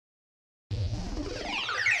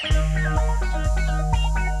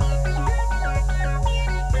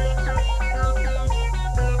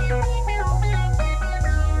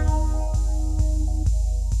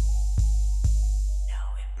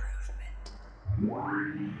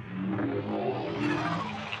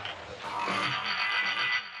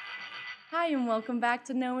Hi, and welcome back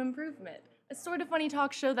to No Improvement, a sort of funny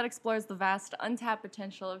talk show that explores the vast, untapped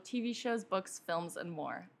potential of TV shows, books, films, and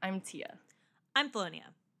more. I'm Tia. I'm Felonia.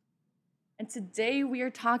 And today we are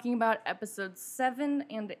talking about episodes 7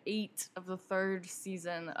 and 8 of the third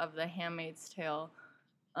season of The Handmaid's Tale,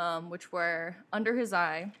 which were Under His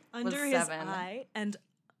Eye was 7. And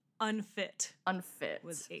Unfit. Unfit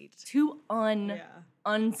was 8. Two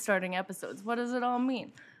unstarting episodes. What does it all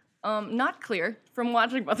mean? Not clear from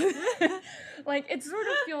watching both. Like, it sort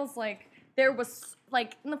of feels like there was,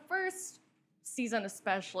 like, in the first season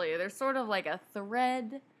especially, there's sort of like a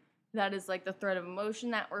thread that is like the thread of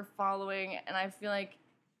emotion that we're following, and I feel like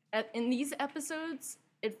in these episodes,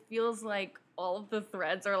 it feels like all of the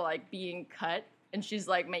threads are like being cut, and she's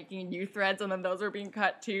like making new threads, and then those are being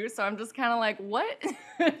cut too, so I'm just kind of like, what?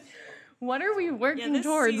 What are we working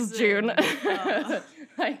towards, season, June?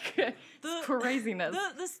 Like, craziness.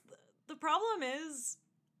 The problem is,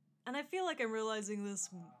 and I feel like I'm realizing this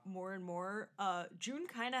more and more, June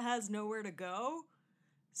kind of has nowhere to go,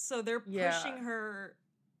 so they're pushing her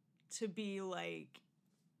to be, like,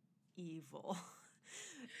 evil.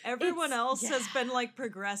 Everyone else has been, like,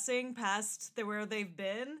 progressing past where they've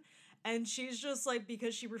been, and she's just, like,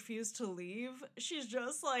 because she refused to leave, she's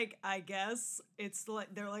just, like, I guess it's,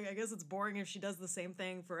 like, they're like, I guess it's boring if she does the same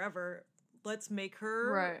thing forever. Let's make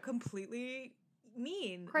her completely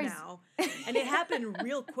mean now. And it happened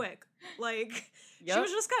real quick. Like, she was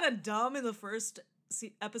just kind of dumb in the first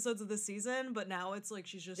episodes of the season, but now it's like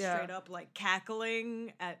she's just straight up like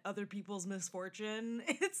cackling at other people's misfortune.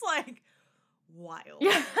 It's like wild.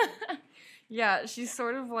 Yeah, she's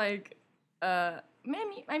sort of like I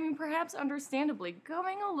mean perhaps understandably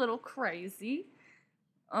going a little crazy.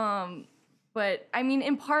 But I mean,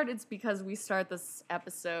 in part it's because we start this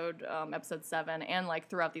episode, episode 7, and like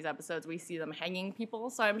throughout these episodes we see them hanging people,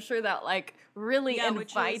 so I'm sure that like really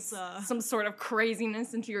invites some sort of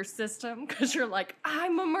craziness into your system, because you're like,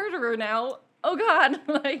 I'm a murderer now, oh god.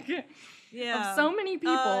 Like, of so many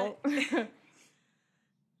people.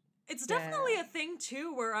 It's definitely a thing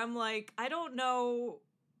too where I'm like, I don't know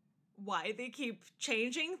why they keep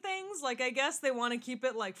changing things. Like, I guess they want to keep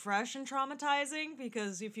it like fresh and traumatizing,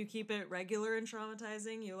 because if you keep it regular and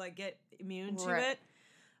traumatizing, you like get immune to it.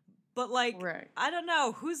 But like, I don't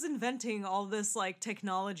know who's inventing all this like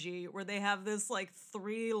technology where they have this like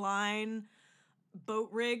 3-line boat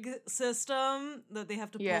rig system that they have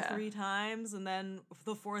to pull 3 times, and then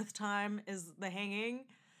the 4th time is the hanging.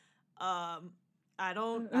 I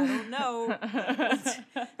don't know.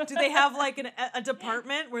 Do they have like a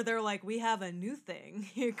department where they're like, we have a new thing.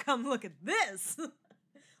 Here, come look at this.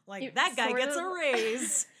 Like, that guy gets a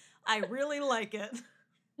raise. I really like it.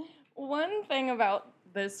 One thing about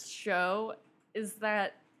this show is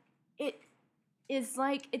that it is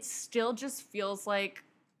like, it still just feels like,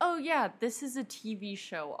 oh yeah, this is a TV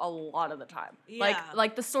show a lot of the time. Yeah.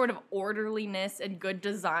 Like the sort of orderliness and good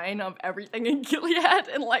design of everything in Gilead,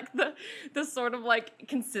 and like the sort of like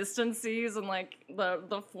consistencies and like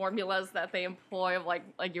the formulas that they employ of like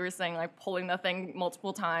you were saying, like pulling the thing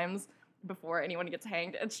multiple times before anyone gets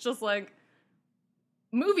hanged. It's just like,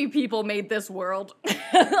 movie people made this world.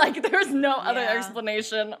 Like, there's no other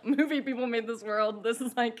explanation. Movie people made this world. This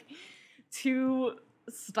is like too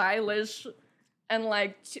stylish. And,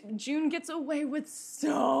 like, June gets away with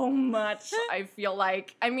so much, I feel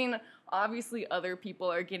like. I mean, obviously other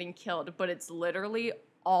people are getting killed, but it's literally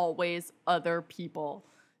always other people.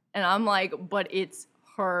 And I'm like, but it's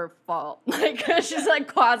her fault. Like, she's,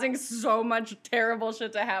 like, causing so much terrible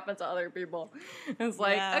shit to happen to other people. It's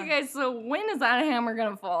like, okay, so when is that hammer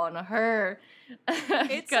gonna fall on her?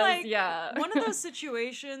 It's like one of those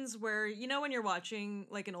situations where, you know, when you're watching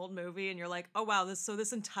like an old movie and you're like, oh wow,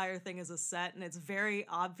 this entire thing is a set, and it's very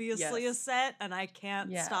obviously a set, and I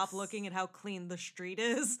can't stop looking at how clean the street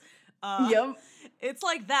is. It's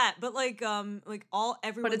like that, but like everyone's,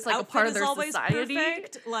 but it's like a part of their always society.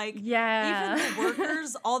 Perfect. Like, even the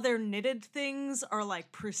workers, all their knitted things are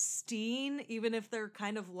like pristine, even if they're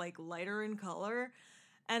kind of like lighter in color.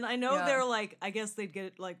 And I know they're like, I guess they'd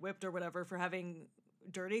get like whipped or whatever for having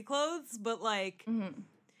dirty clothes, but like,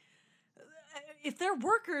 if they're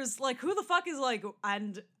workers, like, who the fuck is like,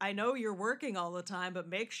 and I know you're working all the time, but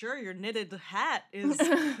make sure your knitted hat is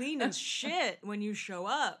clean as shit when you show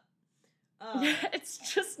up. It's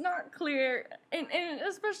just not clear. And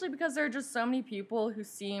especially because there are just so many people who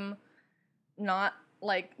seem not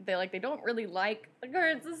like they don't really like the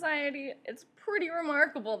current society. It's pretty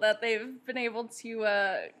remarkable that they've been able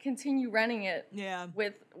to continue running it. Yeah.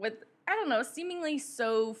 With I don't know, seemingly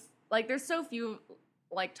so like there's so few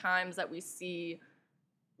like times that we see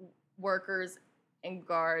workers and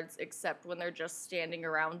guards, except when they're just standing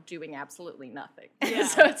around doing absolutely nothing. Yeah.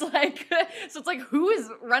 so it's like who is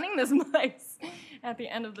running this place at the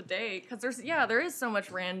end of the day? Because there is so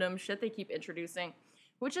much random shit they keep introducing,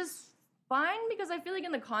 which is fine because I feel like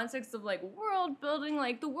in the context of like world building,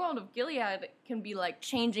 like the world of Gilead can be like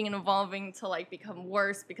changing and evolving to like become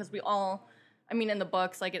worse because in the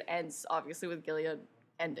books, like it ends obviously with Gilead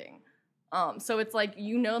ending. So it's like,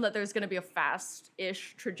 that there's going to be a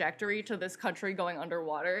fast-ish trajectory to this country going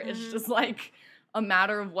underwater. Mm-hmm. It's just like a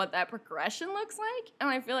matter of what that progression looks like. And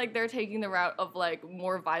I feel like they're taking the route of like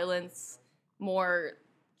more violence, more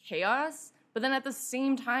chaos. But then at the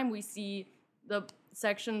same time, we see the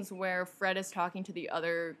sections where Fred is talking to the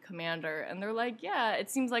other commander. And they're like, yeah, it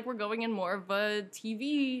seems like we're going in more of a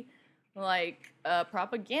TV like a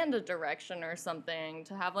propaganda direction or something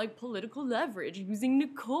to have like political leverage using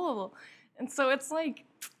Nicole. And so it's like,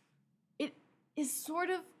 it is sort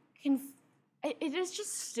of, it is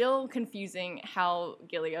just still confusing how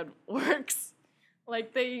Gilead works.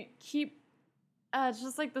 Like they keep, it's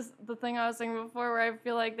just like the thing I was saying before where I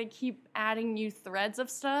feel like they keep adding new threads of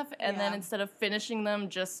stuff and then instead of finishing them,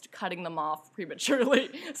 just cutting them off prematurely.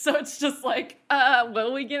 So it's just like,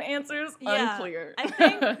 will we get answers? Yeah, unclear. I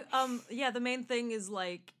think, the main thing is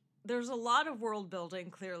like, there's a lot of world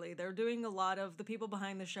building, clearly. They're doing a lot of, the people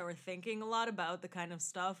behind the show are thinking a lot about the kind of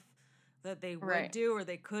stuff that they would do or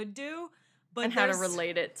they could do. But and how to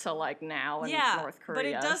relate it to like now and North Korea. But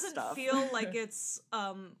it doesn't feel like it's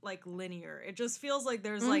like linear. It just feels like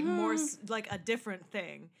there's like more like a different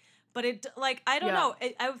thing. But it like I don't know.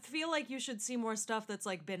 I feel like you should see more stuff that's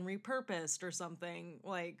like been repurposed or something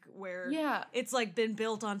like where it's like been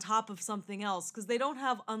built on top of something else because they don't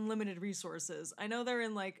have unlimited resources. I know they're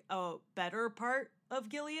in like a better part of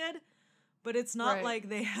Gilead, but it's not like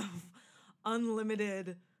they have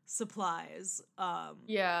unlimited supplies.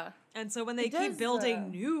 And so when they keep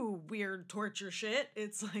building new weird torture shit,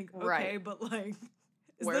 it's like, okay, but like,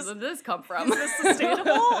 where did this come from? Is this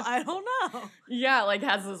sustainable? I don't know. Yeah, like,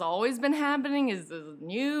 has this always been happening? Is this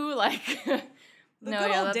new? Like, the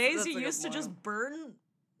good old days you used to just burn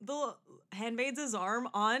the handmaid's arm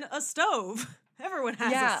on a stove. Everyone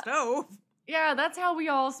has a stove. Yeah, that's how it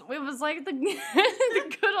was like the,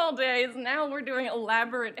 the good old days. Now we're doing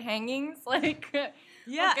elaborate hangings. Like,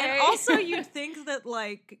 yeah, and also you'd think that,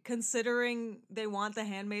 like, considering they want the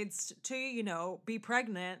handmaids to, be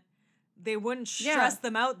pregnant, they wouldn't stress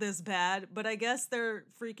them out this bad, but I guess they're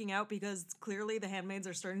freaking out because clearly the handmaids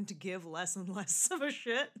are starting to give less and less of a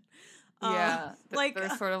shit. Yeah, like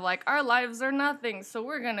they're sort of like, our lives are nothing, so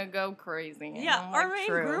we're gonna go crazy. Yeah, our main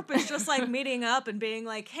group is just like meeting up and being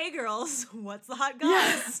like, hey girls, what's the hot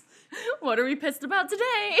goss? What are we pissed about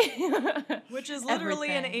today? Which is literally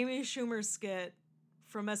an Amy Schumer skit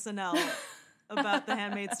from SNL about The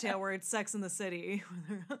Handmaid's Tale where it's Sex in the City.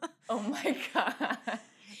 Oh my god.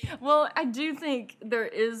 Well, I do think there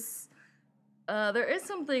is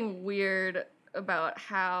something weird about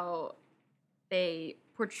how they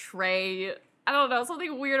portray, I don't know,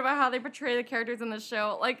 something weird about how they portray the characters in the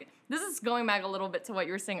show. Like, this is going back a little bit to what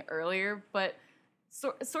you were saying earlier, but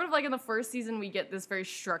sort of like in the first season, we get this very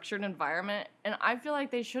structured environment, and I feel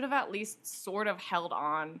like they should have at least sort of held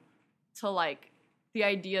on to, like, the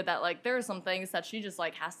idea that, like, there are some things that she just,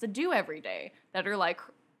 like, has to do every day that are, like,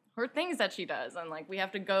 her things that she does, and like we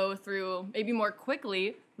have to go through maybe more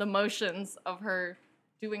quickly the motions of her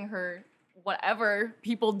doing her whatever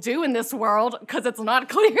people do in this world because it's not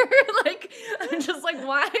clear. Like, I'm just like,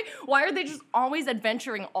 why are they just always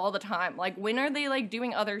adventuring all the time? Like, when are they like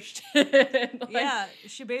doing other shit? Like, yeah,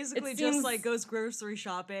 she basically just like goes grocery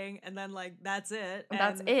shopping and then like that's it. And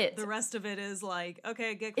that's it. The rest of it is like,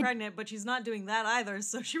 okay, get pregnant, but she's not doing that either.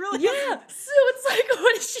 So she really so it's like,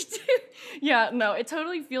 what does she do? Yeah, no, it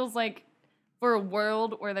totally feels like for a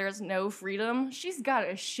world where there's no freedom, she's got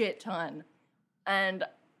a shit ton, and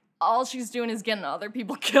all she's doing is getting other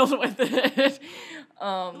people killed with it.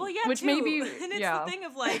 Which maybe, and it's the thing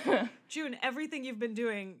of like, June, everything you've been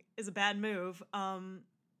doing is a bad move.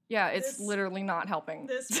 Yeah, it's literally not helping.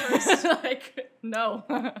 This first, like, no.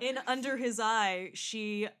 In Under His Eye,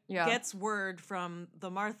 she gets word from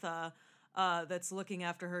the Martha that's looking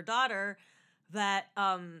after her daughter that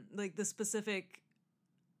like the specific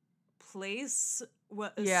place.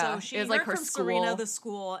 So she heard like her from school. Serena, the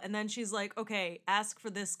school, and then she's like, okay, ask for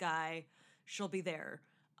this guy. She'll be there.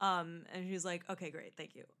 And she's like, okay, great,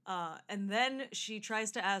 thank you. And then she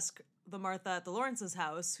tries to ask the Martha at the Lawrence's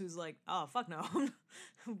house, who's like, oh, fuck no.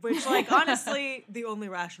 Which, like, honestly, the only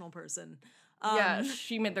rational person. Yeah,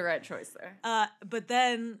 she made the right choice there. But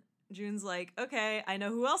then June's like, okay, I know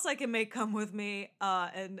who else I can make come with me,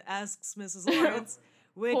 and asks Mrs. Lawrence,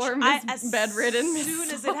 which as bedridden soon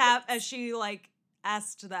as as she like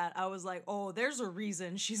asked that, I was like, oh, there's a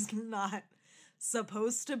reason she's not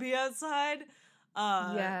supposed to be outside. We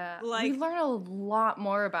learn a lot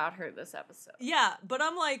more about her this episode. Yeah, but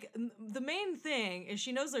I'm like, the main thing is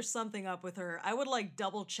she knows there's something up with her. I would like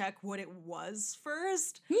double check what it was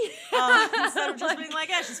first, instead of just being like,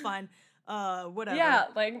 yeah, she's fine. Whatever. Yeah,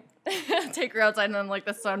 like take her outside and then like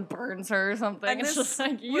the sun burns her or something. And it's just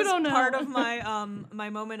like you was don't know. Part of my my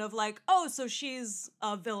moment of like, oh, so she's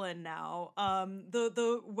a villain now.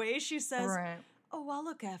 The way she says, right. "Oh, I'll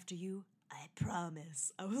look after you. I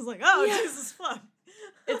promise." I was like, oh, Jesus fuck.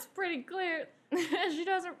 It's pretty clear she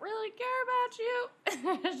doesn't really care about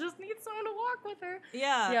you. She just needs someone to walk with her.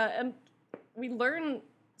 Yeah. Yeah, and we learn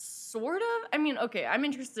sort of. I mean, okay, I'm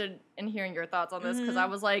interested in hearing your thoughts on this because I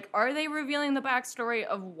was like, are they revealing the backstory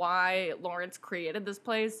of why Lawrence created this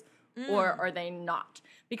place or are they not?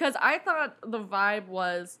 Because I thought the vibe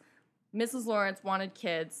was Mrs. Lawrence wanted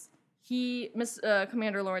kids.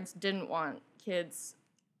 Commander Lawrence didn't want kids,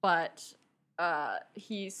 but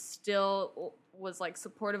he still was like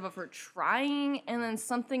supportive of her trying, and then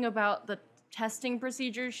something about the testing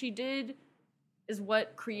procedure she did is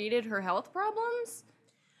what created her health problems.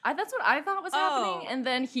 That's what I thought was happening, and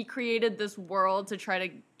then he created this world to try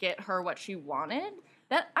to get her what she wanted.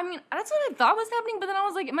 That's what I thought was happening, but then I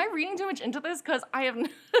was like, am I reading too much into this? Because I have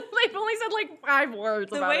they've only said like 5 words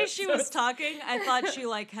the about it. The way she was talking, I thought she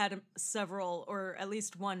like had several or at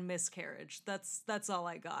least one miscarriage. That's all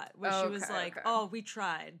I got. Where she was like, oh, we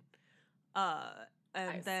tried.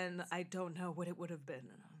 And then I don't know what it would have been. And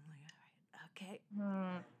I'm like, all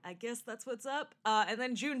right, okay. I guess that's what's up. And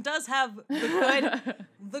then June does have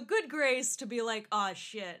the good grace to be like, oh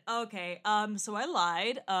shit, okay. So I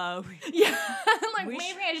lied.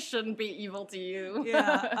 Maybe I shouldn't be evil to you.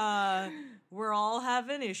 Yeah. We're all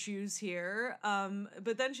having issues here.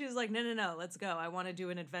 But then she's like, no, let's go. I want to do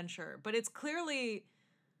an adventure. But it's clearly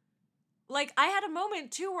like I had a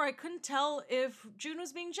moment too where I couldn't tell if June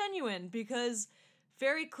was being genuine because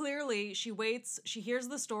very clearly she waits, she hears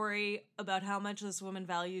the story about how much this woman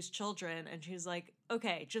values children, and she's like,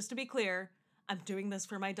 okay, just to be clear, I'm doing this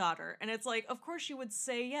for my daughter. And it's like, of course she would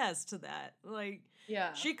say yes to that. Like,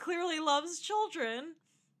 yeah, she clearly loves children.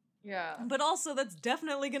 Yeah. But also that's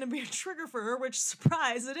definitely going to be a trigger for her, which,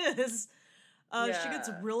 surprise, it is. She gets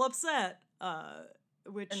real upset.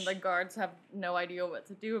 And the guards have no idea what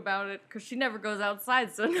to do about it because she never goes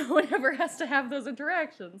outside, so no one ever has to have those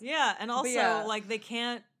interactions. Yeah, and also, like, they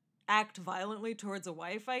can't act violently towards a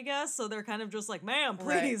wife, I guess, so they're kind of just like, ma'am,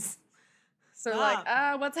 please. So they're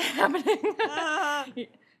like, what's happening?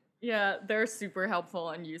 Yeah, they're super helpful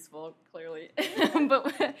and useful, clearly.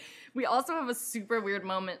 But we also have a super weird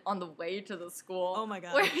moment on the way to the school. Oh my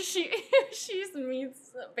god. Where she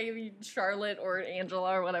meets baby Charlotte or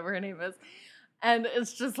Angela or whatever her name is. And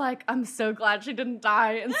it's just like, I'm so glad she didn't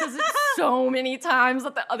die, and says it so many times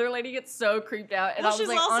that the other lady gets so creeped out. And well, I was she's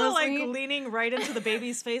like, also honestly, like leaning right into the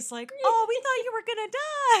baby's face, like, oh, we thought you were gonna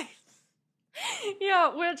die.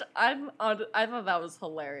 Yeah, which I thought that was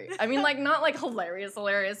hilarious. I mean, like, not like hilarious,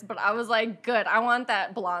 but I was like, good. I want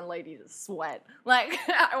that blonde lady to sweat. Like,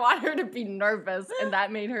 I want her to be nervous, and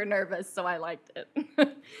that made her nervous, so I liked it.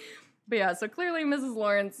 But yeah, so clearly Mrs.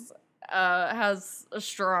 Lawrence has a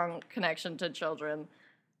strong connection to children,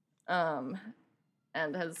 and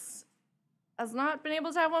has not been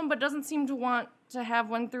able to have one, but doesn't seem to want to have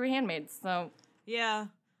one through handmaids. So yeah,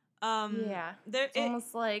 it's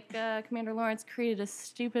almost like Commander Lawrence created a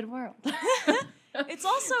stupid world. It's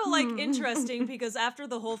also like interesting because after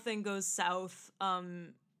the whole thing goes south,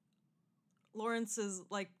 Lawrence is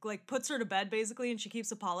like puts her to bed basically, and she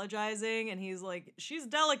keeps apologizing, and he's like, she's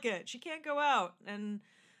delicate, she can't go out, and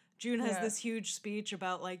June has this huge speech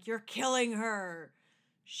about, like, you're killing her.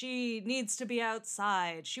 She needs to be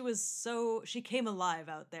outside. She came alive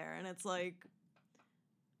out there. And it's like,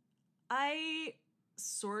 I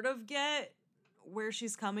sort of get where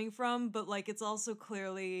she's coming from, but, like, it's also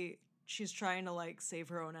clearly she's trying to, like, save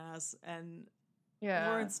her own ass, and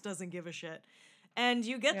Lawrence doesn't give a shit. And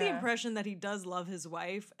you get the impression that he does love his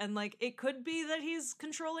wife, and, like, it could be that he's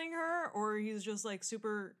controlling her, or he's just, like,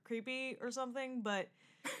 super creepy or something, but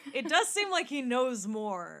it does seem like he knows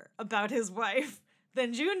more about his wife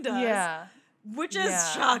than June does. Yeah. Which is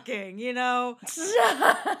shocking, you know?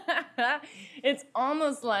 It's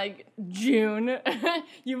almost like, June,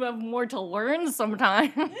 you have more to learn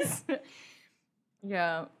sometimes.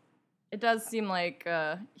 Yeah. It does seem like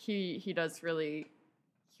he does really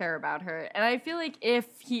care about her. And I feel like if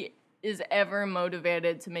he is ever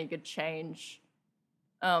motivated to make a change,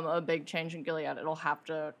 a big change in Gilead, it'll have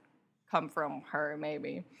to come from her,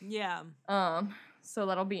 maybe. Yeah. So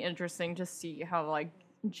that'll be interesting to see how, like,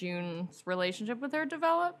 June's relationship with her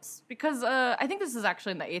develops. Because I think this is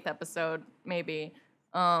actually in the 8th episode, maybe.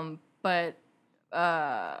 But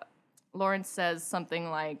Lawrence says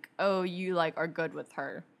something like, oh, you, like, are good with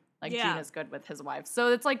her. Like, June is good with his wife.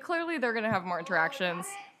 So it's, like, clearly they're going to have more interactions.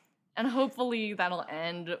 And hopefully that'll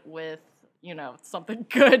end with, you know, something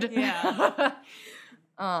good. Yeah.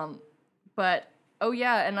 But, oh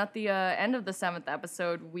yeah, and at the end of the 7th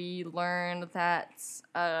episode, we learned that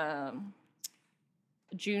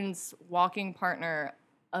June's walking partner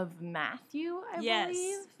of Matthew, I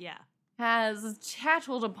believe, has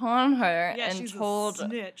tattled upon her and she's told a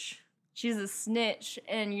snitch. She's a snitch,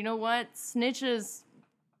 and you know what? Snitches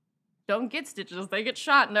don't get stitches; they get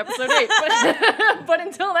shot in episode 8. But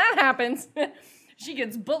until that happens, she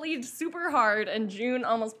gets bullied super hard, and June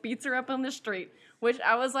almost beats her up on the street. Which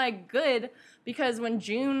I was like, good, because when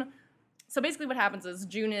June... So basically what happens is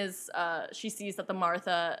June is... she sees that the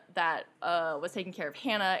Martha that was taking care of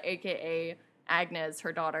Hannah, a.k.a. Agnes,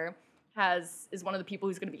 her daughter, is one of the people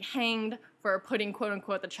who's going to be hanged for putting,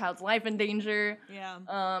 quote-unquote, the child's life in danger. Yeah.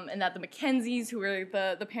 And that the Mackenzies, who were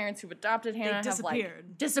the parents who've adopted Hannah, have,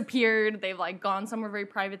 like, disappeared. They've, like, gone somewhere very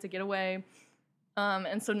private to get away.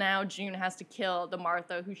 And so now June has to kill the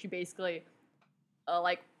Martha, who she basically,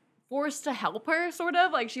 like... forced to help her, sort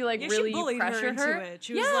of. Like, she, like, really pressured her. Into it.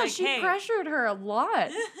 She was like, she pressured her a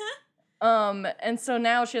lot. And so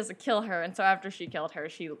now she has to kill her. And so after she killed her,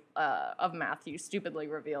 she, of Matthew, stupidly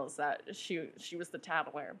reveals that she was the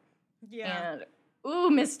tattler. Yeah. And, ooh,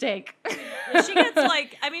 mistake. Well, she gets,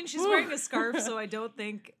 like, I mean, she's wearing a scarf, so I don't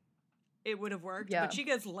think it would have worked. Yeah. But she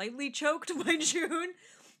gets lightly choked by June,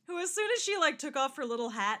 who, as soon as she, like, took off her little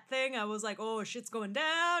hat thing, I was like, oh, shit's going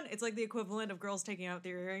down. It's like the equivalent of girls taking out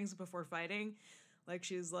their earrings before fighting. Like,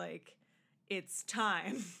 she's like, it's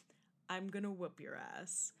time. I'm gonna whoop your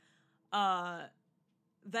ass.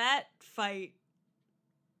 That fight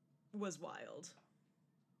was wild.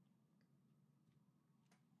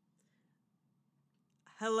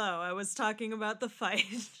 Hello, I was talking about the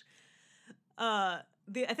fight. I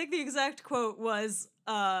think the exact quote was,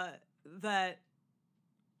 that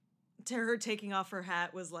to her taking off her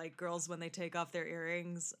hat was like girls when they take off their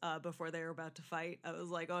earrings before they're about to fight. I was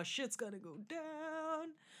like, oh, shit's gonna go down.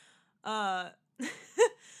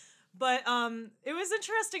 But it was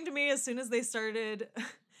interesting to me as soon as they started,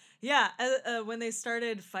 when they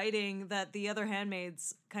started fighting, that the other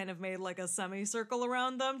handmaids kind of made like a semicircle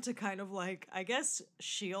around them to kind of like, I guess,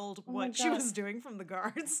 shield what she was doing from the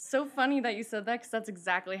guards. So funny that you said that, because that's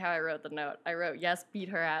exactly how I wrote the note. I wrote, yes, beat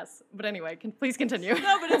her ass. But anyway, please continue.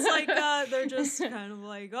 No, but it's like, they're just kind of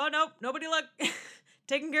like, oh, nope, nobody look,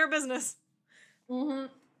 taking care of business.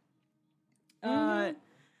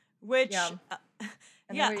 Which...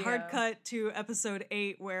 hard cut to episode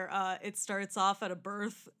 8 where it starts off at a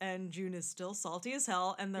birth and June is still salty as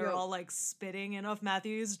hell and they're all like spitting in off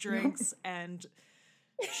Matthew's drinks and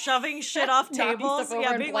shoving shit off tables.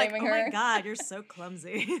 Yeah, being like, oh my god, you're so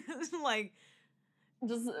clumsy. Like,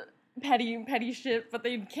 just petty shit, but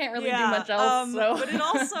they can't really do much else. But it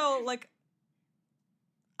also, like,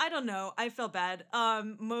 I don't know, I felt bad.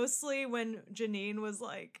 Mostly when Janine was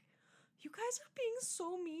like, you guys are being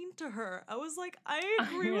so mean to her. I was like, I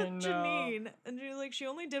agree with Janine. And she's like, she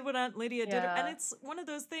only did what Aunt Lydia did. And it's one of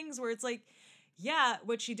those things where it's like, yeah,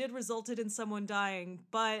 what she did resulted in someone dying.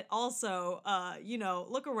 But also, you know,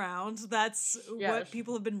 look around. That's what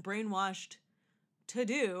people have been brainwashed to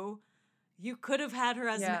do. You could have had her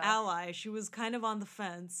as an ally. She was kind of on the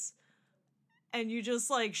fence. And you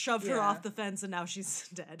just, like, shoved her off the fence and now she's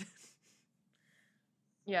dead.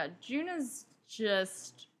 Yeah, June is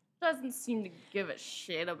just... doesn't seem to give a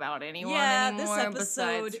shit about anyone anymore this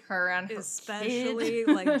episode besides her and her especially kid.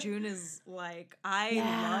 Like, June is like, I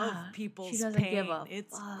love people's pain. Give a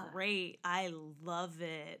it's fuck. Great. I love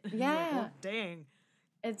it. Yeah. Like, oh, dang.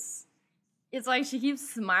 It's like she keeps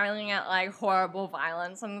smiling at like horrible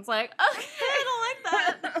violence and it's like, okay, I don't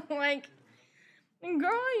like that. Like,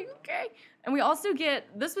 girl, are you okay? And we also get,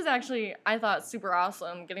 this was actually, I thought, super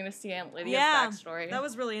awesome, getting to see Aunt Lydia's backstory. That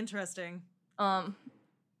was really interesting.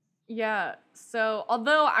 Yeah, so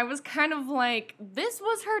although I was kind of like, this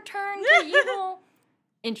was her turn to evil,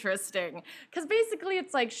 interesting. Because basically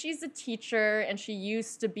it's like she's a teacher and she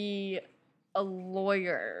used to be a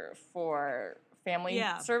lawyer for family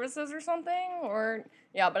services or something.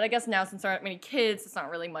 But I guess now since there aren't many kids, it's not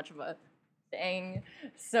really much of a thing.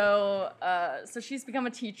 So she's become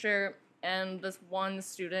a teacher and this one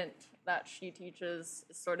student that she teaches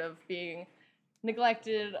is sort of being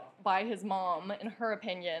neglected by his mom, in her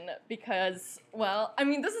opinion, because, well, I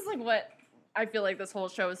mean, this is like what I feel like this whole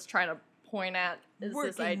show is trying to point at, is Working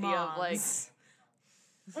this idea moms.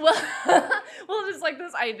 of like, well, just like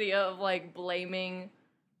this idea of like blaming,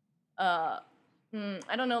 I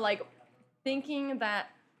don't know, like thinking that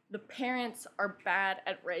the parents are bad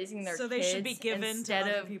at raising their kids. So they should be given to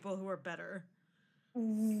other of people who are better.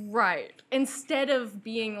 Right. Instead of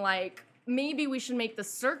being like, maybe we should make the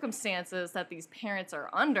circumstances that these parents are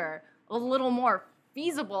under a little more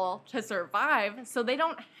feasible to survive, so they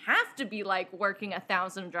don't have to be like working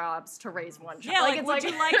 1,000 jobs to raise one child. Yeah, like, would it's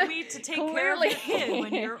you like me to take care of clearly. your kid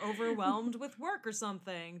when you're overwhelmed with work or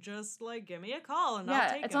something? Just like give me a call and I'll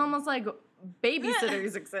take it's him. almost like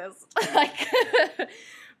babysitters exist. Like,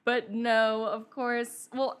 but no, of course.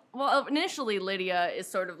 Well, initially Lydia is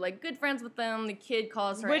sort of like good friends with them. The kid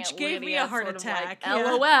calls her Which Aunt gave Lydia, me a heart sort of attack. Like,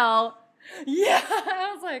 Yeah. LOL. Yeah,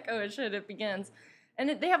 I was like, oh shit, it begins. And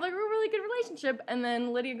they have like a really good relationship, and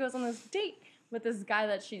then Lydia goes on this date with this guy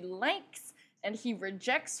that she likes, and he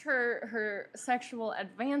rejects her sexual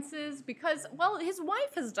advances because, well, his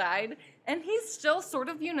wife has died, and he's still sort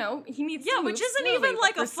of, he needs to move which isn't slowly, even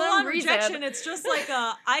like but a for some full-on reason- rejection. It's just like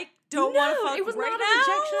I don't want to fuck it was right not a now.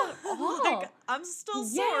 rejection at all. Like, I'm still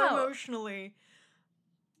sore Yeah. emotionally.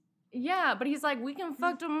 Yeah, but he's like, we can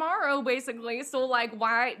fuck tomorrow, basically. So, like,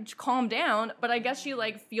 why calm down? But I guess she,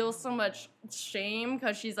 like, feels so much shame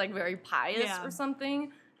because she's, like, very pious or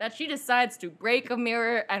something that she decides to break a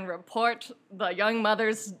mirror and report the young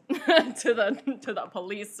mothers to the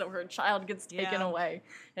police so her child gets taken away.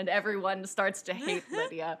 And everyone starts to hate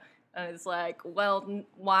Lydia. And it's like, well,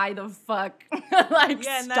 why the fuck? Like,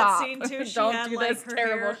 Yeah, in that stop. scene too, she Don't had do like this her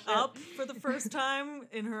terrible hair shit. up for the first time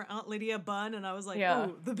in her Aunt Lydia bun, and I was like, Yeah.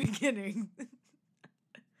 oh, the beginning.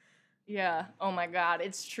 Yeah. Oh my God,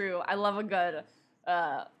 it's true. I love a good,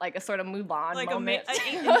 like a sort of Mulan Like moment. an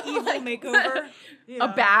evil Like, makeover. Yeah.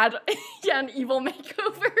 A bad, an evil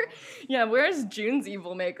makeover. Yeah, where's June's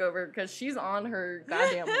evil makeover? Because she's on her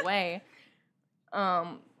goddamn way.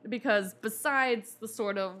 Because besides the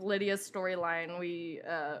sort of Lydia storyline,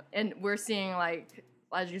 we're seeing, like,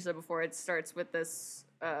 as you said before, it starts with this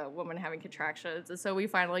woman having contractions, and so we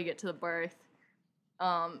finally get to the birth,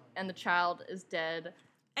 and the child is dead.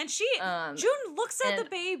 And June looks at the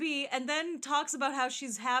baby and then talks about how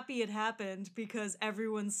she's happy it happened because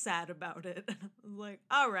everyone's sad about it. I'm like,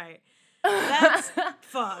 all right, that's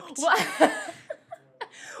fucked.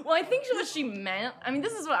 Well, I think what she meant, I mean,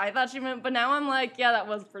 this is what I thought she meant, but now I'm like, yeah, that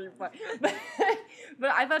was pretty funny. But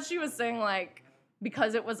I thought she was saying, like,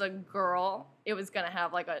 because it was a girl, it was gonna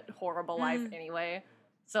have, like, a horrible life anyway.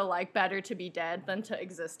 So, like, better to be dead than to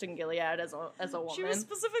exist in Gilead as a woman. She was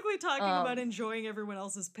specifically talking about enjoying everyone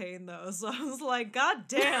else's pain, though, so I was like, God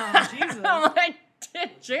damn, Jesus. I'm like,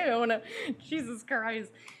 June, Jesus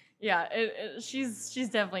Christ. Yeah, she's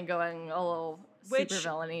definitely going a little super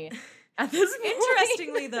villainy at this point.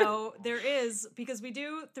 Interestingly, though, there is, because we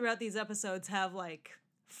do, throughout these episodes, have, like,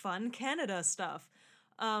 fun Canada stuff.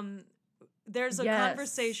 There's a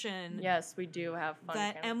conversation. Yes, we do have fun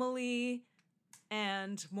that Canada. Emily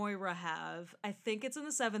and Moira have. I think it's in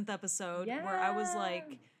the 7th episode where I was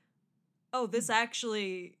like, oh, this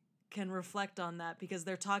actually can reflect on that because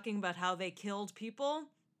they're talking about how they killed people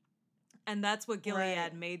and that's what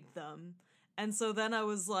Gilead made them. And so then I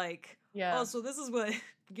was like, oh, so this is what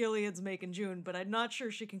Gilead's making June, but I'm not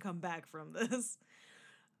sure she can come back from this.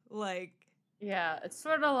 Like, yeah, it's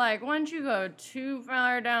sort of like once you go too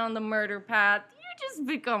far down the murder path, you just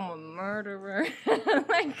become a murderer.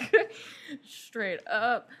 Like, straight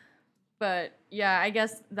up. But yeah, I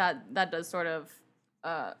guess that does sort of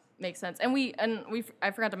make sense. And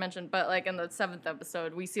I forgot to mention, but like in the 7th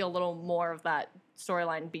episode, we see a little more of that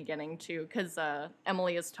storyline beginning too, because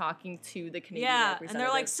Emily is talking to the Canadian representative. And they're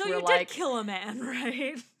like, so you did kill a man,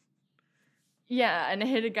 right? Yeah, and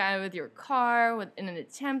hit a guy with your car in an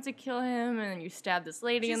attempt to kill him, and then you stabbed this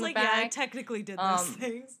lady in the back. Yeah, I technically did those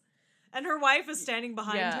things. And her wife is standing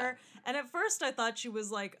behind her. And at first I thought she was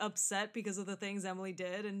like upset because of the things Emily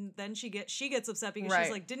did, and then she gets upset because she's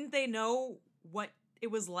like, didn't they know what it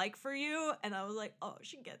was like for you? And I was like, oh,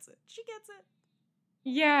 she gets it. She gets it.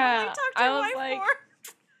 Yeah. Talk to her wife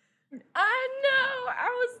more. I know. I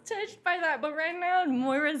was touched by that, but right now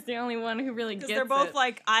Moira's the only one who really gets it. Because they're both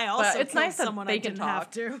like, I also it's killed nice that someone they I can didn't have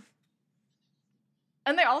to.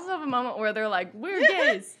 And they also have a moment where they're like, we're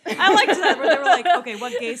gays. I liked that, where they were like, okay,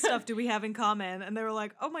 what gay stuff do we have in common? And they were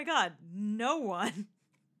like, oh my god, no one.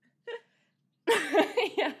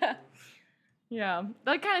 Yeah,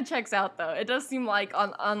 that kind of checks out though. It does seem like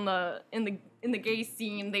in the gay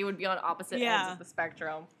scene they would be on opposite ends of the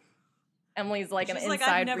spectrum. Emily's like she's an like,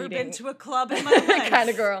 inside I've never reading been to a club in my life. kind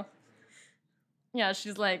of girl. Yeah,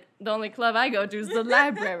 she's like, the only club I go to is the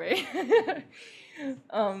library.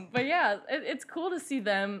 But yeah, it's cool to see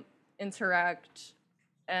them interact.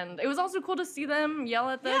 And it was also cool to see them yell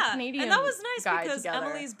at the Canadian and that was nice guy because together.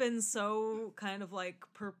 Emily's been so kind of like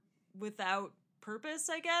without purpose,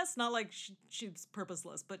 I guess. Not like she's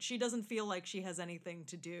purposeless, but she doesn't feel like she has anything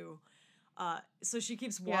to do. So she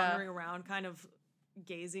keeps wandering around, kind of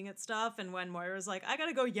gazing at stuff. And when Moira's like, I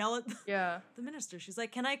gotta go yell at the minister, she's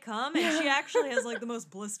like, can I come? And she actually has like the most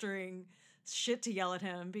blistering shit to yell at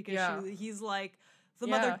him because he's like, the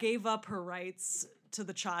mother gave up her rights to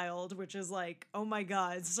the child, which is like, oh my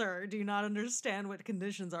God, sir, do you not understand what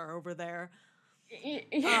conditions are over there?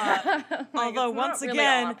 Although once really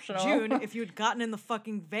again, optional. June, if you'd gotten in the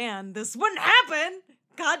fucking van, this wouldn't happen.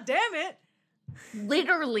 God damn it.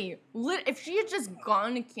 Literally, if she had just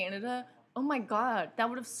gone to Canada, oh my God, that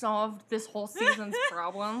would have solved this whole season's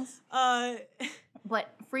problems.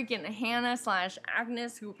 But freaking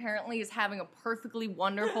Hannah/Agnes, who apparently is having a perfectly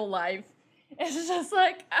wonderful life, it's just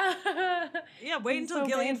like, yeah, wait until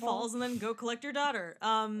Gillian falls and then go collect your daughter.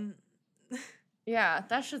 Yeah,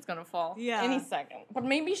 that shit's gonna fall any second. But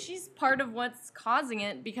maybe she's part of what's causing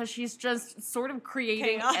it because she's just sort of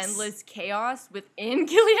creating endless chaos within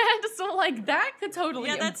Gilead. So, like, that could totally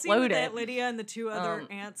implode that scene with Aunt Lydia and the two other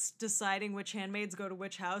aunts deciding which handmaids go to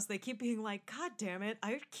which house, they keep being like, God damn it,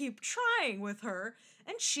 I keep trying with her,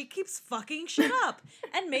 and she keeps fucking shit up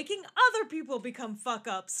and making other people become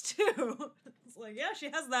fuck-ups, too. It's like, yeah, she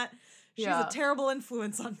has that. She's a terrible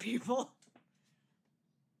influence on people.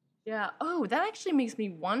 Yeah. Oh, that actually makes me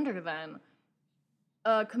wonder then.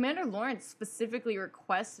 Commander Lawrence specifically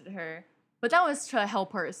requested her, but that was to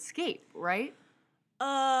help her escape, right?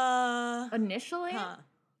 Initially? Huh.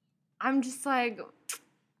 I'm just like,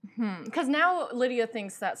 because now Lydia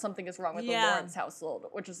thinks that something is wrong with the Lawrence household,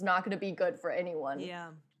 which is not going to be good for anyone. Yeah.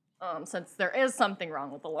 Since there is something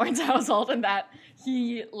wrong with the Lawrence household and that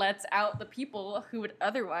he lets out the people who would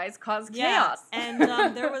otherwise cause chaos. And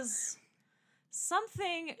there was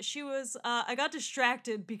something she was I got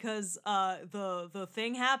distracted because the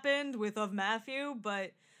thing happened with of Matthew,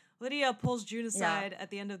 but Lydia pulls June aside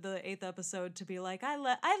at the end of the 8th episode to be like, I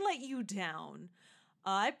let you down.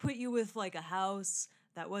 I put you with like a house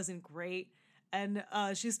that wasn't great. And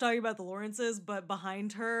she's talking about the Lawrences, but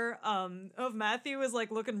behind her, of Matthew is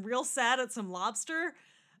like looking real sad at some lobster.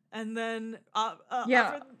 And then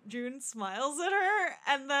June smiles at her,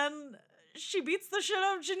 and then she beats the shit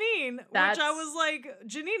out of Janine, which I was like,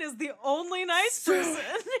 Janine is the only nice person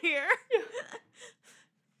here.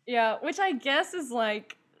 Yeah, which I guess is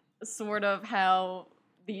like sort of how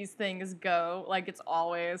these things go. Like, it's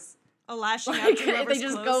always a lashing out to whoever's they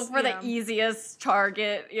just close. go for the easiest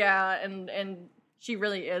target. Yeah, and she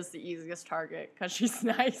really is the easiest target because she's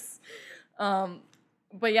nice.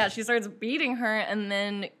 But yeah, she starts beating her and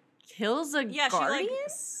then kills a guardian? She like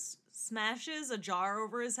smashes a jar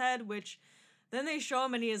over his head, which then they show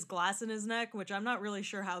him and he has glass in his neck, which I'm not really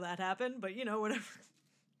sure how that happened, but you know, whatever.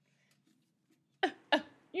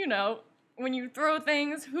 You know, when you throw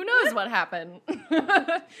things, who knows what happened?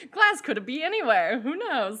 Glass could be anywhere. Who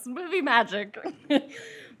knows? Movie magic.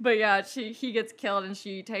 But yeah, he gets killed and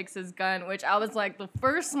she takes his gun, which I was like, the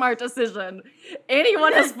first smart decision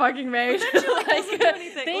anyone has fucking made. She like, doesn't do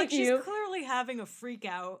anything. Thank like, you. She's clearly having a freak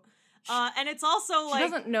out. And it's also like... She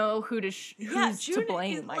doesn't know who's to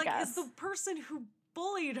blame, I guess. Is the person who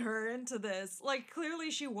bullied her into this. Like, clearly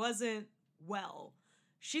she wasn't well.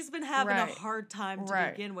 She's been having a hard time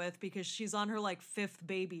to begin with because she's on her, like, 5th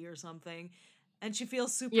baby or something. And she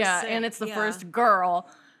feels super sick. Yeah, and it's the first girl.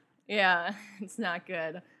 Yeah, it's not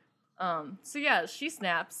good. So yeah, she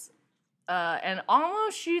snaps. And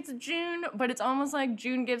almost shoots June, but it's almost like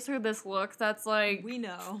June gives her this look that's like... We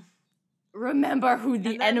know. Remember who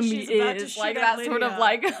the enemy is. Like that Lydia, sort of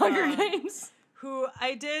like Hunger Games. Who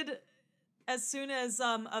I did... As soon as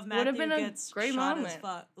of Matthew gets shot moment. As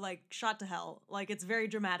fuck, like shot to hell, like it's very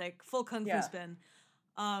dramatic, full kung fu spin.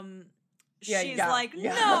 She's like,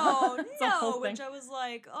 no, which I was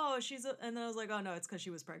like, oh, and then I was like, oh no, it's because she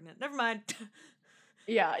was pregnant. Never mind.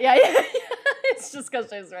 Yeah. It's just because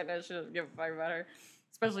she was pregnant. She doesn't give a fuck about her,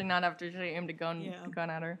 especially not after she aimed a gun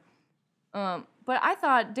at her. But I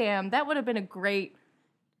thought, damn, that would have been a great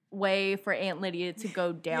way for Aunt Lydia to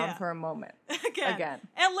go down for a moment. Again.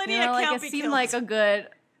 Aunt Lydia can't be seemed killed. like a good...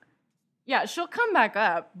 Yeah, she'll come back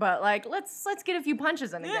up, but like let's get a few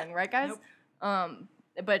punches in again, right, guys? Nope.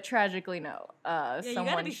 But tragically, no. Someone you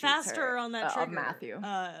gotta be faster her, on that trigger. Matthew.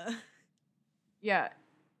 Yeah.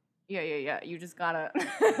 You just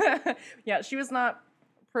gotta... Yeah, she was not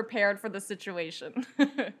prepared for the situation.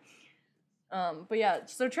 But yeah,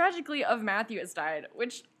 so tragically of Matthew has died,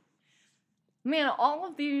 which, man, all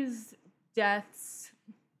of these deaths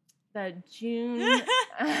that June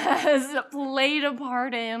has played a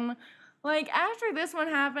part in, like, after this one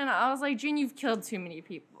happened, I was like, June, you've killed too many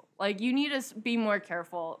people. Like, you need to be more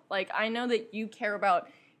careful. Like, I know that you care about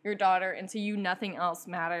your daughter, and to you, nothing else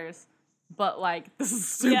matters. But, like, this is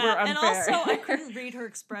super unfair. And also, I couldn't read her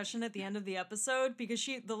expression at the end of the episode because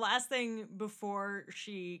the last thing before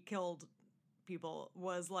she killed people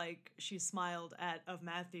was, like, she smiled of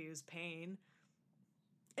Matthew's pain.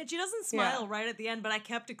 And she doesn't smile right at the end, but I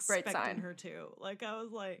kept expecting her to. Like, I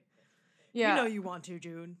was like, you know you want to,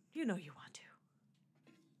 June. You know you want to.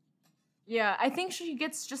 Yeah, I think she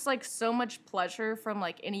gets just, like, so much pleasure from,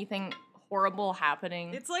 like, anything horrible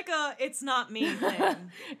happening. It's like it's not me thing.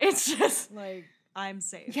 It's just like, I'm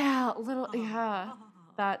safe. Yeah,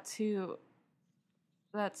 that too.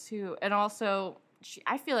 And also,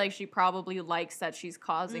 I feel like she probably likes that she's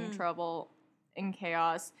causing trouble and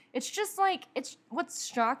chaos. It's just like, what's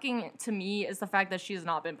shocking to me is the fact that she's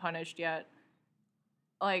not been punished yet.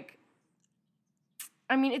 Like,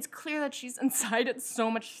 I mean, it's clear that she's incited so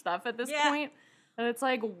much stuff at this point. And it's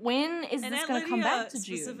like, when is this going to come back to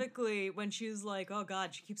June? Specifically, when she's like, oh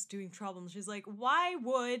God, she keeps doing trouble. She's like, why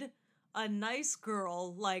would a nice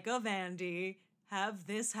girl like a Vandy have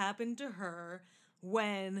this happen to her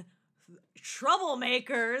when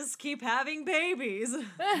troublemakers keep having babies?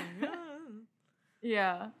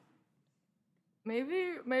 Yeah.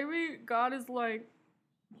 Maybe God is, like,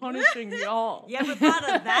 punishing y'all. You ever thought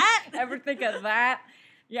of that? Ever think of that?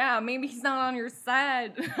 Yeah, maybe he's not on your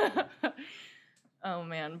side. Oh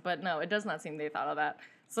man, but no, it does not seem they thought of that.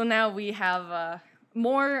 So now we have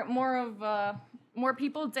more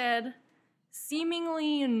people dead.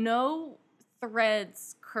 Seemingly no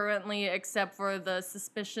threads currently, except for the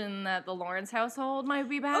suspicion that the Lawrence household might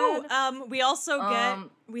be bad. Oh, we also get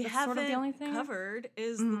we haven't sort of the only thing covered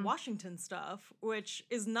is the Washington stuff, which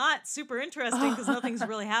is not super interesting because nothing's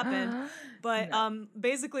really happened. But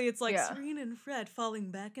basically, it's like Serena and Fred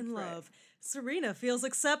falling back in love. Serena feels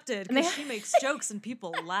accepted because she makes jokes and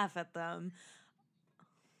people laugh at them.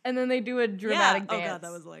 And then they do a dramatic dance. Oh god,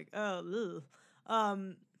 that was like, it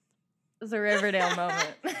was a Riverdale moment.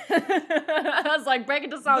 I was like, break it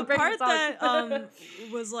to song, break it to song. The part that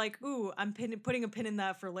was like, ooh, I'm putting a pin in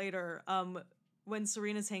that for later. When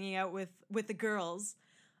Serena's hanging out with the girls,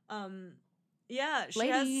 she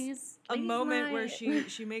has a moment where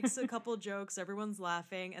she makes a couple jokes, everyone's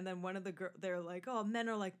laughing, and then one of the they're like, oh, men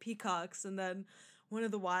are like peacocks, and then one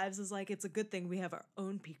of the wives is like, it's a good thing we have our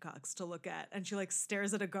own peacocks to look at, and she like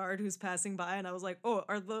stares at a guard who's passing by, and I was like, oh,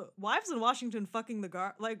 are the wives in Washington fucking the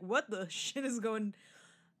guard? Like, what the shit is going?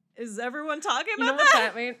 Is everyone talking about what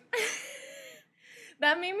that made?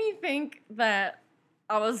 That made me think that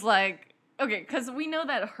I was like, okay, because we know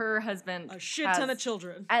that her husband a shit ton of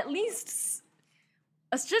children, at least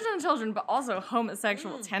a shit ton of children, but also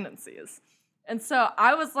homosexual tendencies. And so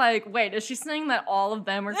I was like, wait, is she saying that all of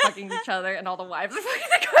them are fucking each other and all the wives are fucking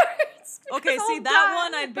the guards? Okay, see, that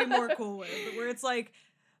one I'd be more cool with, where it's like,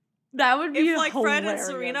 that would be if like hilarious. Fred and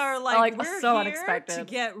Serena are like we're so here unexpected to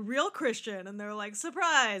get real Christian, and they're like,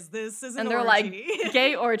 surprise, this is an orgy. And they're orgy. Like,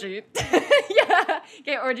 gay orgy. Yeah,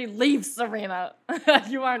 gay orgy, leave Serena.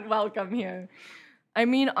 You aren't welcome here. I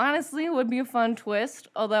mean, honestly, it would be a fun twist,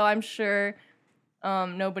 although I'm sure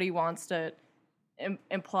nobody wants to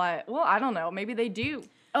imply, well, I don't know, maybe they do.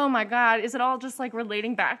 Oh my god, is it all just like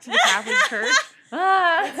relating back to the Catholic Church?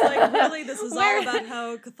 It's like, really, this is all about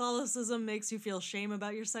how Catholicism makes you feel shame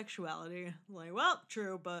about your sexuality. I'm like, well,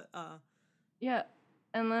 true, but yeah,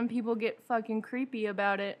 and then people get fucking creepy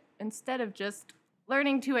about it instead of just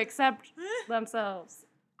learning to accept themselves.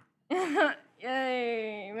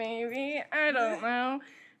 Yay, maybe, I don't know.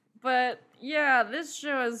 But yeah, this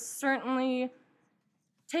show is certainly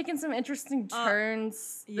taken some interesting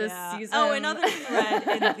turns this season. Oh, another thread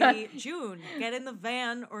in the June. Get in the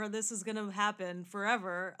van or this is going to happen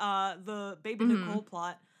forever. The Baby Nicole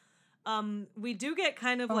plot. We do get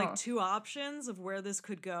kind of like two options of where this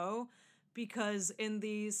could go, because in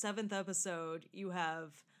the 7th episode, you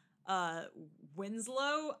have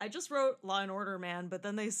Winslow. I just wrote Law and Order Man, but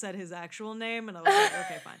then they said his actual name, and I was like,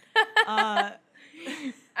 okay, fine.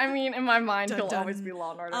 I mean, in my mind, he'll always be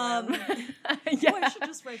Law and Order Man. Yeah. I should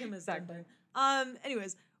just write him as exactly.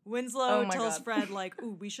 Anyways, Winslow tells Fred, like,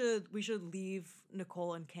 ooh, we should leave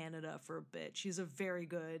Nicole in Canada for a bit. She's a very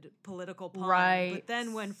good political pawn. Right. But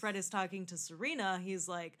then when Fred is talking to Serena, he's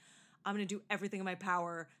like, I'm going to do everything in my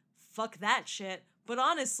power. Fuck that shit. But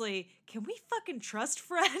honestly, can we fucking trust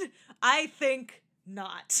Fred? I think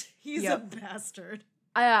not. He's a bastard.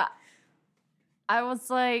 I was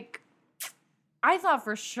like, I thought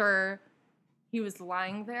for sure he was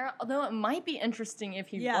lying there, although it might be interesting if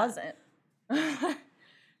he wasn't.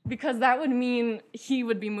 Because that would mean he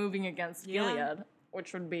would be moving against Gilead,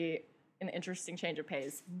 which would be an interesting change of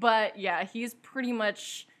pace. But yeah, he's pretty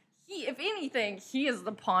much, if anything, he is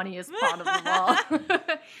the pawniest pawn of them all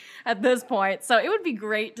at this point. So it would be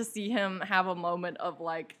great to see him have a moment of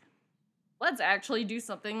like, let's actually do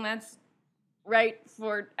something that's right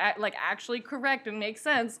for like actually correct and makes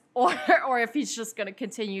sense, or if he's just gonna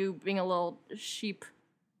continue being a little sheep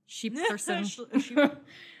person.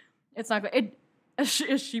 It's not good. A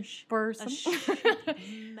sheep person.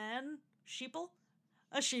 Man? Sheeple?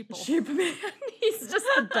 A sheeple. Sheep man. He's just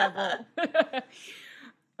the devil.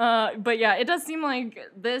 But yeah, it does seem like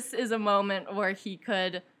this is a moment where he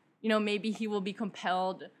could, maybe he will be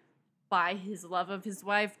compelled by his love of his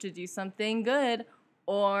wife to do something good,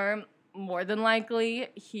 or more than likely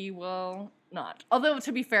he will not. Although,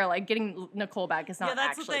 to be fair, like, getting Nicole back is not actually good.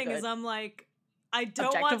 Yeah, that's the thing, is I'm like, I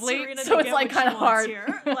don't want Serena so to it's get like what she kind of wants hard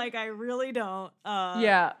here. Like, I really don't.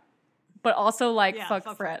 Yeah. But also, like,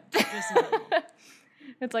 fuck Fred. Just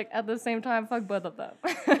It's like, at the same time, fuck both of them.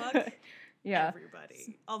 Fuck yeah.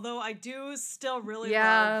 everybody. Although I do still really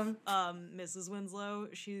love Mrs. Winslow.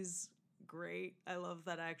 She's great. I love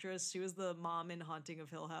that actress. She was the mom in Haunting of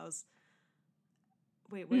Hill House.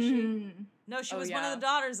 Wait, was she? No, she was one of the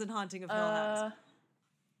daughters in Haunting of Hill House.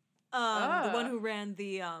 The one who ran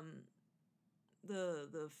the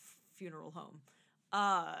funeral home.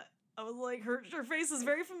 I was like, her face is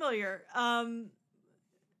very familiar.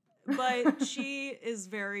 But she is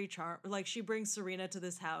very like, she brings Serena to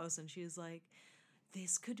this house and she's like,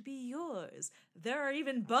 this could be yours. There are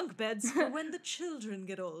even bunk beds for when the children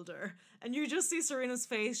get older. And you just see Serena's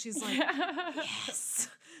face. She's like, yes,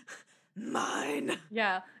 mine.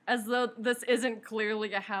 Yeah, as though this isn't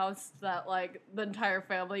clearly a house that, like, the entire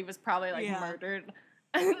family was probably, like, murdered.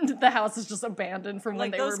 And the house is just abandoned from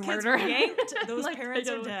when they were murdered. Those kids were yanked. Those like, parents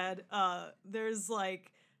are dead. There's,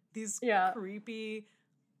 like, these creepy...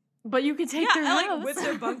 But you could take their house. Like, with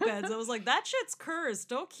their bunk beds. I was like, that shit's cursed.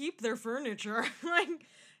 Don't keep their furniture. Like,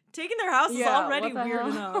 taking their house is already weird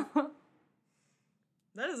enough.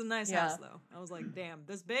 That is a nice house, though. I was like, damn,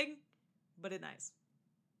 this big, but it's nice.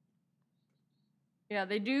 Yeah,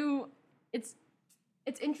 they do. It's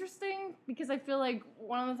interesting because I feel like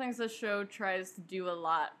one of the things the show tries to do a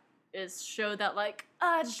lot is show that, like,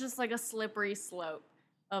 it's just like a slippery slope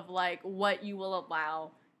of, like, what you will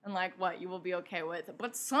allow and, like, what you will be okay with.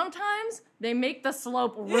 But sometimes they make the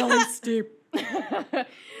slope really steep.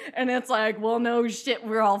 And it's like, well, no shit,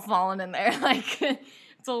 we're all falling in there. Like,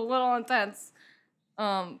 it's a little intense.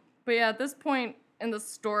 But yeah, at this point in the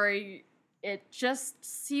story, it just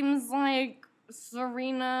seems like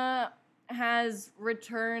Serena has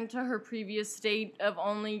returned to her previous state of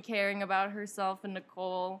only caring about herself and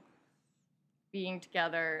Nicole being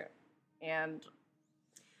together, and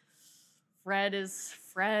Fred is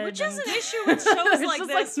Fred. Which is an issue with shows like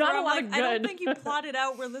this. Not a lot of good. I don't think you plotted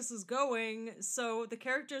out where this is going, so the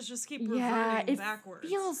characters just keep reverting backwards.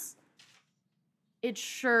 It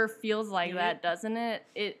sure feels like that, doesn't it?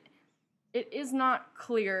 It is not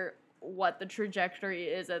clear what the trajectory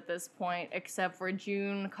is at this point, except for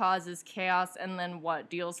June causes chaos and then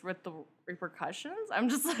deals with the repercussions. I'm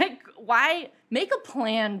just like, why make a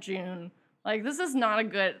plan, June? Like, this is not a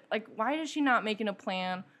good, like, why is she not making a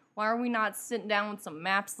plan? Why are we not sitting down with some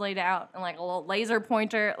maps laid out and, like, a little laser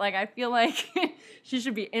pointer? Like, I feel like she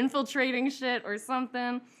should be infiltrating shit or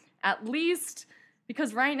something, at least,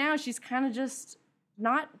 because right now she's kind of just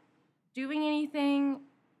not doing anything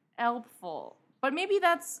helpful. But maybe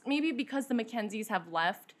because the Mackenzies have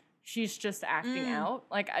left, she's just acting out.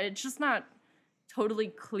 Like, it's just not totally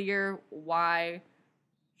clear why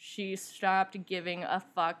she stopped giving a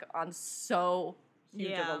fuck on so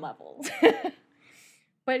huge of a level.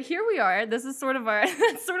 But here we are. This is sort of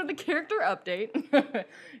the character update.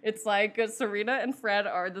 It's like Serena and Fred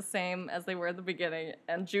are the same as they were at the beginning,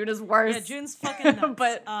 and June is worse. Yeah, June's fucking nuts.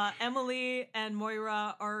 But Emily and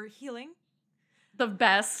Moira are healing. The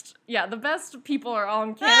best people are all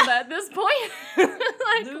in Canada at this point.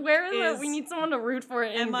 Like, Luke, where is it? We need someone to root for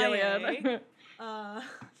it in Gilead.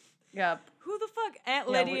 Yeah. Who the fuck? Aunt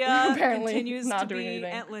Lydia continues to be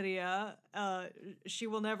Aunt Lydia. She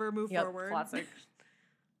will never move forward. Classic.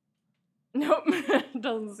 Nope,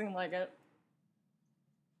 doesn't seem like it.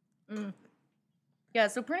 Yeah,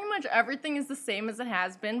 so pretty much everything is the same as it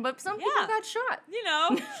has been, but some people got shot. You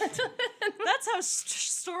know, that's how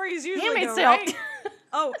stories usually go, right?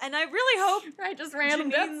 Oh, and I really hope just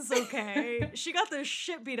random Janine's okay. She got the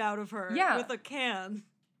shit beat out of her with a can.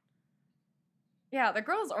 Yeah, the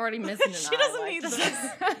girl's already missing an eye. She doesn't need this.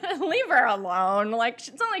 Leave her alone. Like,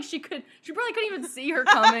 it's not like she probably couldn't even see her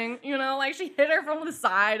coming, you know? Like, she hit her from the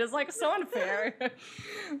side. It's, like, so unfair.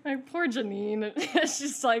 Like, poor Janine.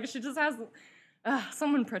 She's like, she just has,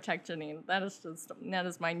 someone protect Janine. That is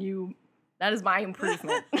my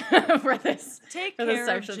improvement for this section.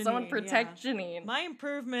 Janine, someone protect Janine. My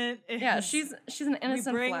improvement is... Yeah, she's an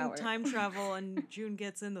innocent flower. We bring time travel and June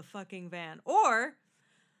gets in the fucking van. Or...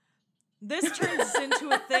 this turns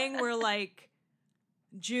into a thing where, like,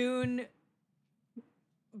 June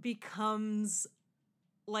becomes,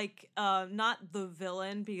 like, not the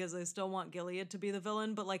villain, because I still want Gilead to be the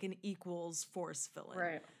villain, but, like, an equals force villain.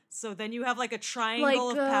 Right. So then you have, like, a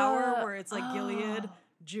triangle of power where it's, like, Gilead,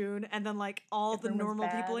 June, and then, like, all the normal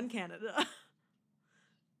people in Canada.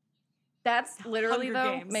 That's literally, Hunger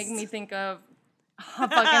though, Games. making me think of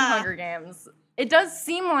fucking Hunger Games. It does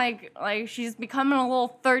seem like she's becoming a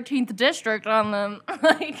little 13th district on them.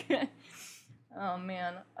 Like, oh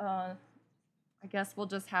man. I guess we'll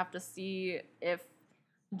just have to see if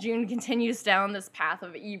June continues down this path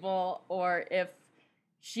of evil, or if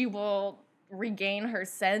she will regain her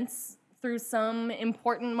sense through some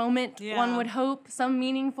important moment. Yeah. One would hope, some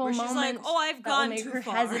meaningful moment. She's like, oh, I've gone too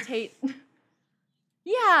far. Hesitate.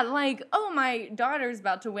 Yeah, like, oh, my daughter's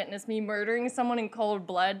about to witness me murdering someone in cold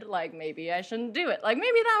blood. Like, maybe I shouldn't do it. Like,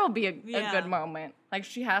 maybe that'll be a good moment. Like,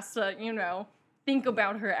 she has to, you know, think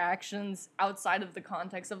about her actions outside of the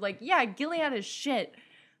context of, like, yeah, Gilead is shit.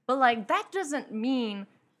 But, like, that doesn't mean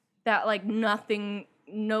that, like,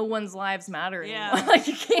 no one's lives matter anymore. Yeah. Like,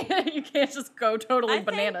 you can't just go totally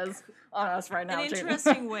bananas on us right now, an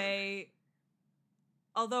interesting way...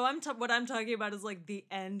 although what I'm talking about is, like, the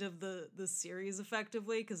end of the series,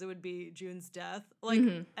 effectively, because it would be June's death. Like,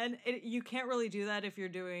 and you can't really do that if you're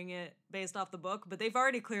doing it based off the book, but they've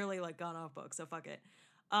already clearly, like, gone off book, so fuck it.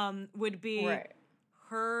 Would be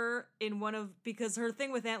her in because her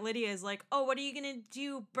thing with Aunt Lydia is like, oh, what are you gonna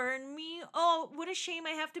do, burn me? Oh, what a shame I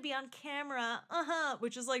have to be on camera.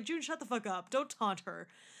 Which is like, June, shut the fuck up. Don't taunt her.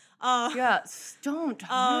 Yes, don't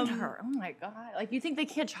taunt her. Oh my god! Like, you think they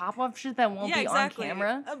can't chop off shit that won't be on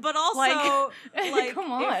camera? But also, like,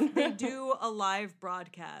 come on. If they do a live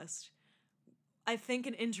broadcast, I think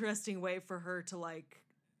an interesting way for her to, like,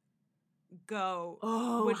 go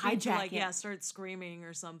would be to, like, start screaming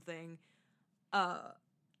or something.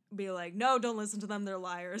 Be like, no, don't listen to them. They're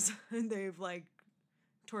liars, and they've, like,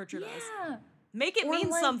 tortured us. Make it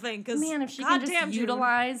mean something, because man, if she can just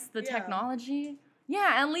utilize the technology.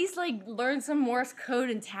 Yeah, at least, like, learn some Morse code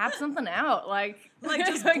and tap something out. Like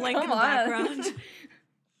just blink in the background.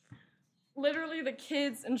 Literally, the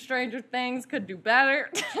kids in Stranger Things could do better.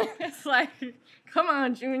 It's like, come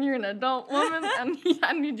on, June, you're an adult woman, and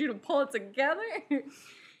I need you to pull it together.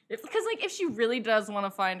 Because, like, if she really does want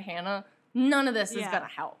to find Hannah, none of this is going to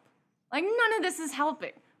help. Like, none of this is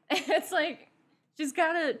helping. It's like, she's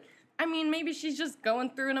got to... I mean, maybe she's just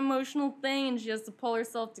going through an emotional thing, and she has to pull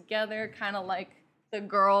herself together, kind of like the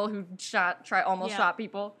girl who almost shot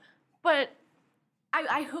people. But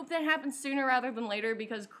I hope that happens sooner rather than later,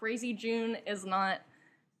 because Crazy June is not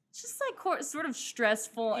just, like, sort of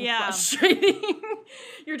stressful and frustrating.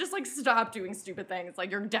 You're just like, stop doing stupid things.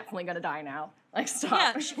 Like, you're definitely gonna die now. Like,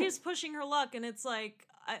 stop. Yeah, she keeps pushing her luck, and it's like,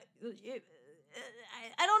 I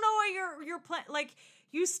don't know what your plan. Like,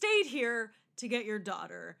 you stayed here to get your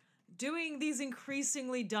daughter. Doing these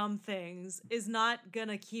increasingly dumb things is not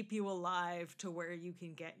gonna keep you alive to where you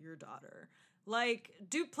can get your daughter. Like,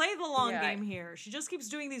 play the long game here. She just keeps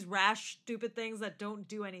doing these rash, stupid things that don't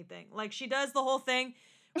do anything. Like, she does the whole thing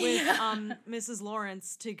with Mrs.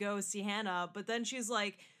 Lawrence to go see Hannah, but then she's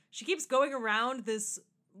like, she keeps going around this,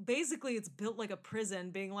 basically it's built like a prison,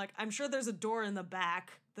 being like, I'm sure there's a door in the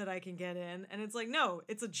back that I can get in. And it's like, no,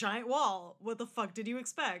 it's a giant wall. What the fuck did you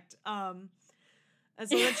expect? And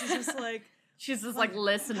so then she's just like... she's just, like,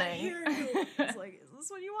 listening. I hear you. It's like, is this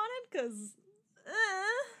what you wanted? Because...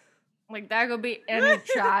 Like, that could be any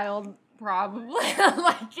child, probably.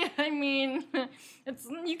 Like, I mean,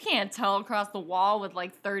 you can't tell across the wall with,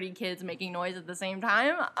 like, 30 kids making noise at the same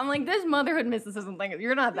time. I'm like, this motherhood mysticism thing,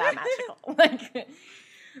 you're not that magical. Like,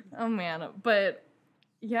 oh, man. But,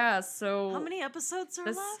 yeah, so... how many episodes are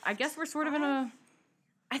left? I guess we're sort of in a...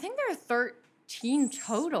 I think there are 13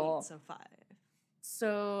 total. Sweet, so 5.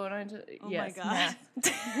 So, yes, my God.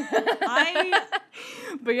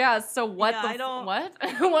 But yeah, so what what?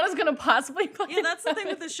 What is gonna possibly play? Yeah, that's the thing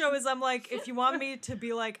with the show is I'm like, if you want me to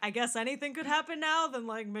be like, I guess anything could happen now, then,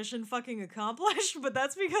 like, mission fucking accomplished. But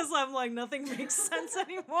that's because I'm like, nothing makes sense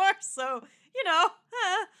anymore. So, you know.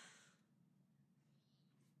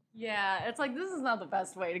 Yeah, it's like, this is not the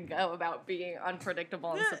best way to go about being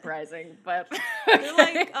unpredictable and surprising, but... They're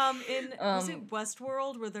like, was it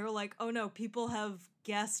Westworld, where they're like, oh no, people have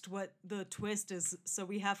guessed what the twist is, so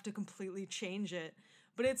we have to completely change it.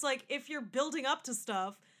 But it's like, if you're building up to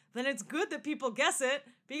stuff, then it's good that people guess it,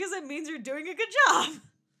 because it means you're doing a good job.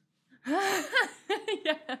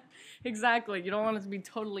 Yeah, exactly. You don't want it to be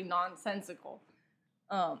totally nonsensical.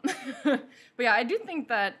 But yeah, I do think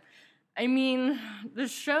that, I mean, the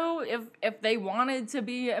show, if they wanted to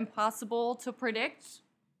be impossible to predict,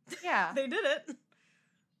 yeah. They did it.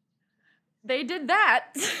 They did that,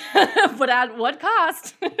 but at what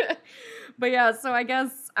cost? But yeah, so I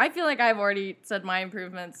guess, I feel like I've already said my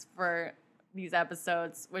improvements for these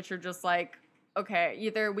episodes, which are just like, okay,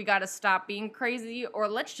 either we gotta stop being crazy, or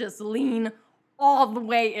let's just lean all the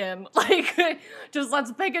way in. Like, just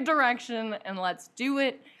let's pick a direction and let's do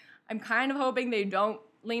it. I'm kind of hoping they don't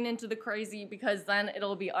lean into the crazy, because then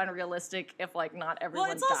it'll be unrealistic if, like, not everyone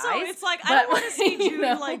dies. Well, it's also, it's like, I don't want to see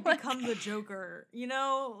June, like, become the Joker, you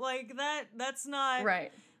know? Like, that's not...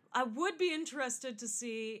 Right. I would be interested to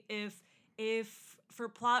see if for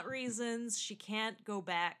plot reasons, she can't go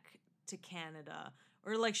back to Canada,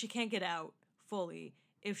 or, like, she can't get out fully.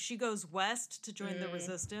 If she goes west to join the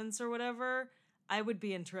resistance or whatever, I would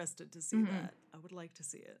be interested to see that. I would like to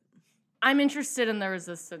see it. I'm interested in the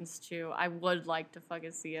resistance, too. I would like to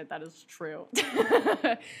fucking see it. That is true.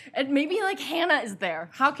 And maybe, like, Hannah is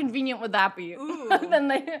there. How convenient would that be?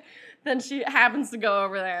 Then she happens to go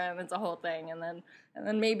over there, and it's a whole thing. And then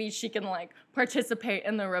maybe she can, like, participate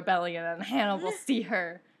in the rebellion, and Hannah will see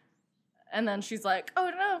her. And then she's like,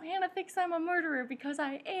 oh, no, Hannah thinks I'm a murderer because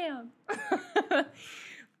I am.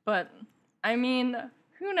 But, I mean,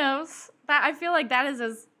 who knows? I feel like that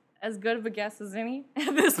is as good of a guess as any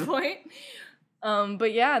at this point.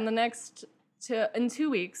 But yeah, in 2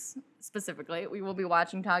 weeks, specifically, we will be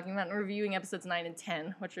watching, talking about, and reviewing episodes 9 and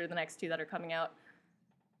 10, which are the next two that are coming out,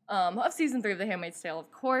 of season 3 of The Handmaid's Tale, of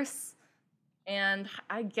course. And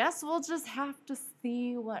I guess we'll just have to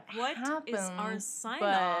see what happens. What is our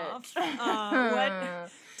sign-off?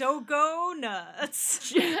 What? Don't go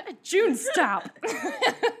nuts. June, stop.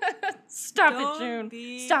 Stop it, June.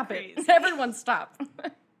 Stop crazy. It. Everyone stop.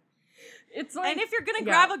 It's like, and if you're gonna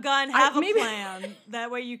grab a gun, have a plan.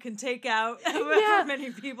 That way you can take out however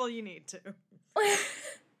many people you need to.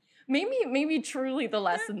 Maybe truly the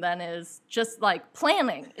lesson then is just, like,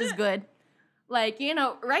 planning is good. Like, you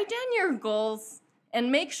know, write down your goals and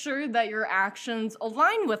make sure that your actions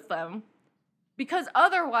align with them. Because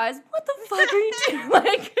otherwise, what the fuck are you doing?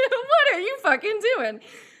 Like, what are you fucking doing?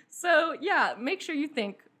 So, yeah, make sure you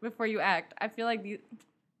think before you act. I feel like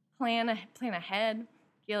plan ahead.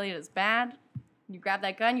 Gilead is bad. You grab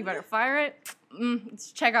that gun, you better fire it.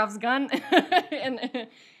 It's Chekhov's gun.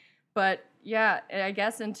 But, yeah, I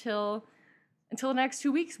guess until the next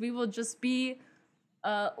 2 weeks, we will just be...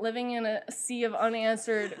 living in a sea of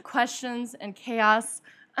unanswered questions and chaos.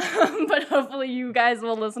 But hopefully you guys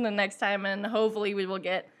will listen to next time, and hopefully we will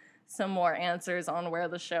get some more answers on where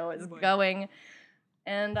the show is going.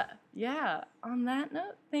 And yeah, on that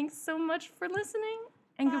note, thanks so much for listening,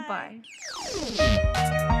 and goodbye.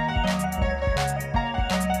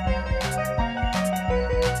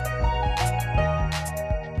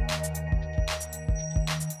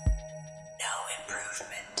 No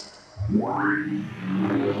improvement.